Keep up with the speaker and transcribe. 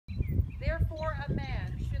Therefore, a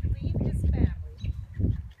man should leave his family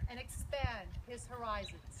and expand his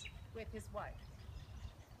horizons with his wife.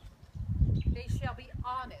 They shall be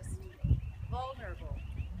honest, vulnerable,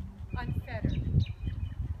 unfettered,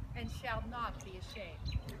 and shall not be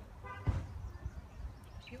ashamed.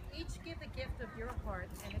 You each give the gift of your heart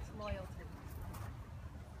and its loyalty,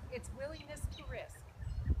 its willingness to risk,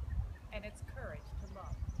 and its courage to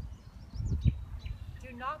love.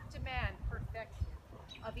 Do not demand perfection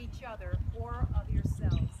of each other or of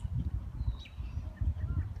yourselves.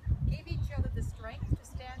 Give each other the strength to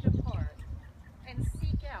stand apart and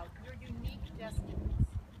seek out your unique destinies.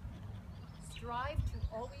 Strive to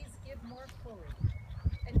always give more fully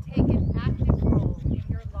and take an active role in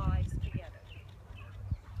your lives together.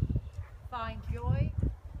 Find joy,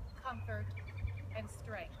 comfort, and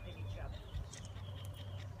strength in each other.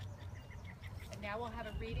 And now we'll have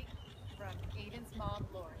a reading from Aiden's mom,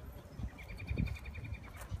 Lori.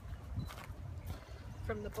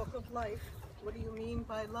 From the Book of Life, what do you mean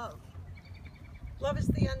by love? Love is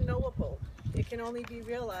the unknowable. It can only be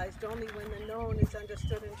realized only when the known is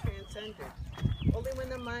understood and transcended. Only when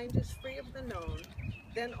the mind is free of the known,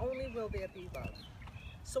 then only will there be love.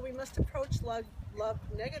 So we must approach love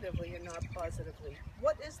negatively and not positively.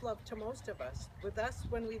 What is love to most of us? With us,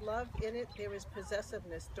 when we love, in it there is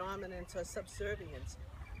possessiveness, dominance, or subservience.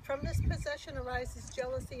 From this possession arises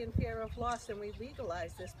jealousy and fear of loss, and we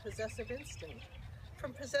legalize this possessive instinct.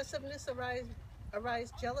 From possessiveness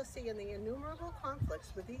arise jealousy, and the innumerable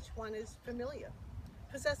conflicts with each one is familiar.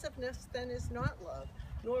 Possessiveness then is not love,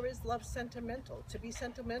 nor is love sentimental. To be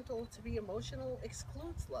sentimental, to be emotional,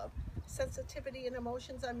 excludes love. Sensitivity and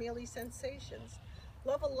emotions are merely sensations.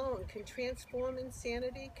 Love alone can transform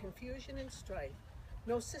insanity, confusion, and strife.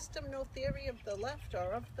 No system, no theory of the left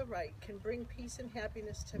or of the right can bring peace and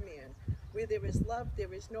happiness to man. Where there is love,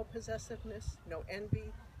 there is no possessiveness, no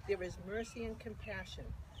envy. There is mercy and compassion,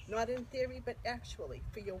 not in theory, but actually,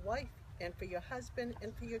 for your wife and for your husband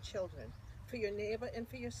and for your children, for your neighbor and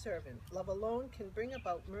for your servant. Love alone can bring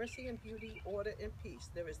about mercy and beauty, order and peace.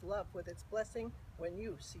 There is love with its blessing when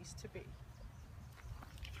you cease to be.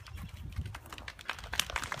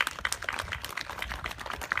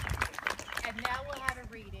 And now we'll have a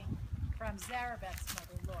reading from Zarabeth's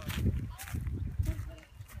mother, Lori.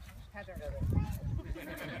 Heather.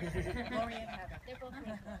 Lori and Heather. They're both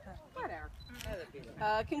me. Whatever.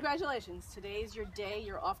 Congratulations. Today's your day.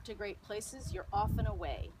 You're off to great places. You're off and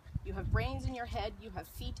away. You have brains in your head. You have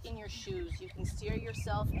feet in your shoes. You can steer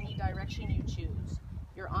yourself any direction you choose.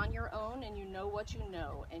 You're on your own and you know what you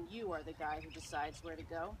know, and you are the guy who decides where to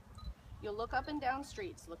go. You'll look up and down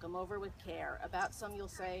streets, look them over with care. About some you'll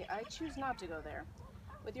say, I choose not to go there.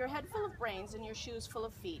 With your head full of brains and your shoes full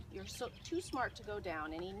of feet, you're too smart to go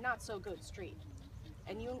down any not-so-good street.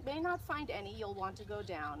 And you may not find any you'll want to go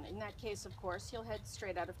down. In that case, of course, you'll head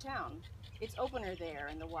straight out of town. It's opener there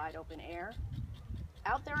in the wide open air.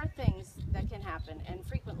 Out there are things that can happen, and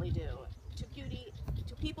frequently do, to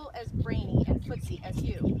people as brainy and footsy as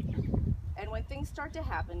you. And when things start to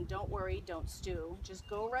happen, don't worry, don't stew. Just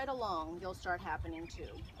go right along, you'll start happening too.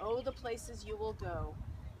 Oh, the places you will go.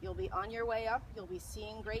 You'll be on your way up, you'll be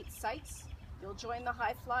seeing great sights. You'll join the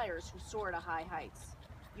high flyers who soar to high heights.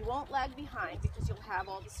 You won't lag behind because you'll have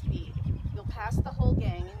all the speed. You'll pass the whole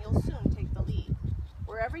gang and you'll soon take the lead.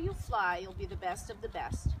 Wherever you fly, you'll be the best of the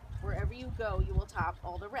best. Wherever you go, you will top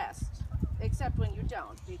all the rest. Except when you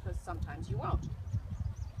don't, because sometimes you won't.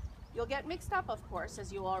 You'll get mixed up, of course,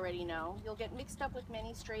 as you already know. You'll get mixed up with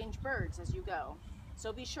many strange birds as you go.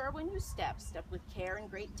 So be sure when you step with care and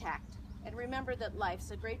great tact. And remember that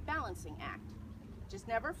life's a great balancing act. Just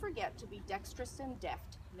never forget to be dexterous and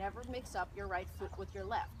deft. Never mix up your right foot with your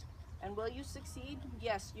left. And will you succeed?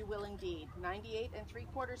 Yes, you will indeed.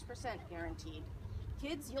 98.75% guaranteed.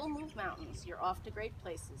 Kids, you'll move mountains. You're off to great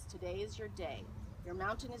places. Today is your day. Your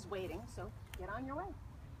mountain is waiting, so get on your way.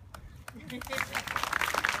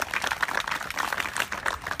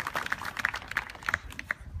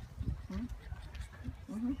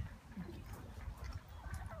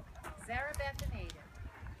 Zarabeth and Auden,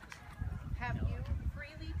 have you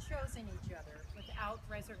freely chosen each other without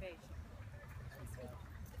reservation?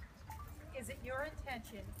 Is it your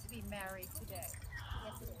intention to be married today?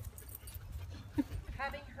 Yes, it is.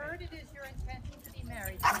 Having heard it is your intention to be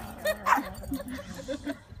married to each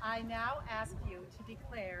other, I now ask you to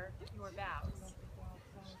declare your vows.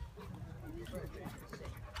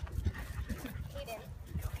 Auden,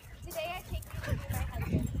 today I take you to be my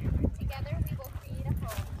husband. Together we will create a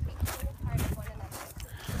home, taking a part of one another.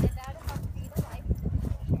 I vow to help create a life that we can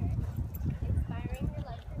cherish, inspiring your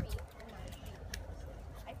love for me and mine for you.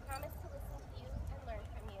 I promise to listen to you and learn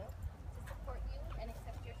from you, to support you and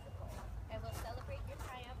accept your support.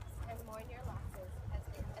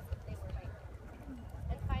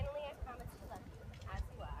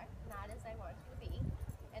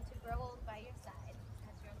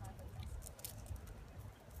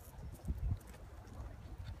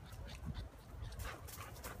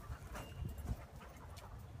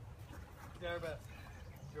 Zarabeth,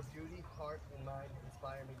 your beauty, heart, and mind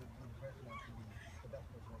inspire me to be the person I can be, the best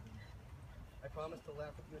person I can be. I promise to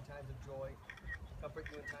laugh with you in times of joy,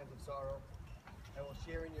 comfort you in times of sorrow. I will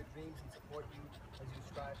share in your dreams and support you as you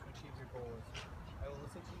strive to achieve your goals. I will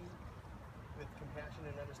listen to you with compassion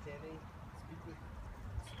and understanding, speak to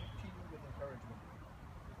you with encouragement.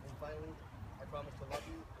 And finally, I promise to love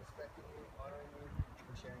you, respecting you, honoring you,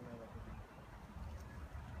 and sharing my life with you.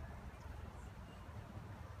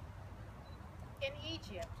 In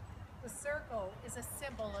Egypt, the circle is a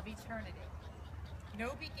symbol of eternity.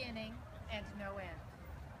 No beginning and no end.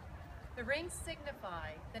 The rings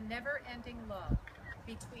signify the never-ending love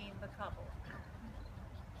between the couple.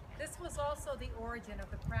 This was also the origin of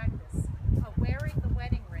the practice of wearing the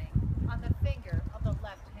wedding ring on the finger of the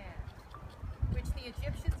left hand, which the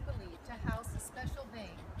Egyptians believed to house a special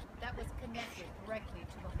vein that was connected directly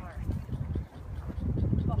to the heart.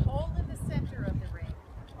 The hole in the center of the ring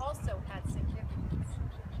also had significance.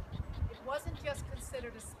 It wasn't just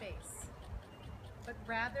considered a space, but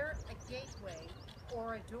rather a gateway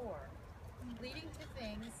or a door leading to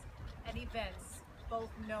things and events both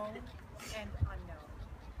known and unknown.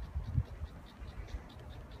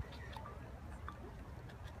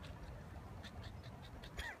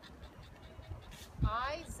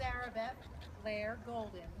 I, Zarabeth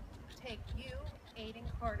Golden, take you, Aiden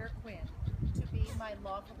Carter Quinn, to be my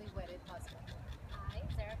lawfully wedded husband. I,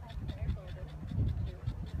 Zarabeth Golden, take you,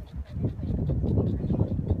 Aiden Carter Quinn,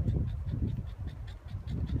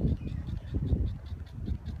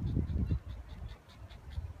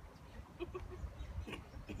 to be my lawfully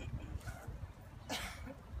wedded husband.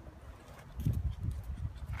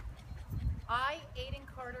 I, Aiden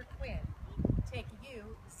Carter Quinn, take you,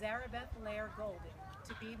 Zarabeth Golden,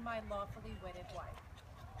 to be my lawfully wedded wife.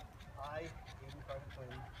 I, Aiden Carter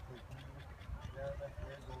Quinn, take you, Zarabeth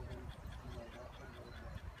Golden, to be my lawfully wedded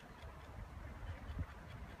wife.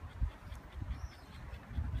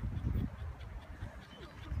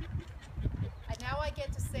 And now I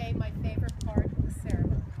get to say my favorite part of the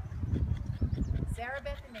ceremony.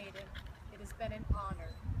 Zarabeth and Auden, it has been an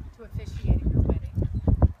honor to officiate your wedding.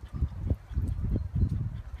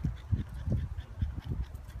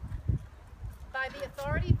 By the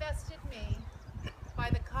authority vested me by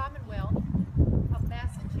the Commonwealth of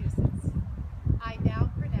Massachusetts, I now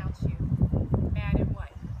pronounce you man and wife.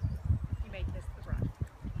 You may kiss the bride.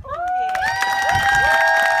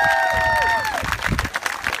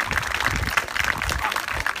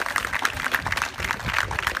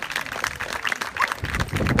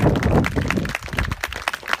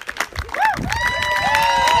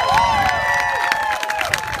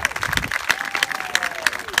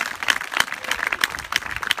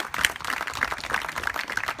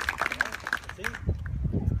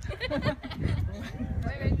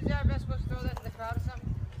 Wait, is Zarabeth supposed to throw that to the crowd or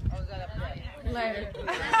something? Or was that up there? Later.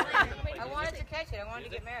 I wanted to catch it. I wanted to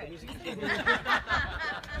get married.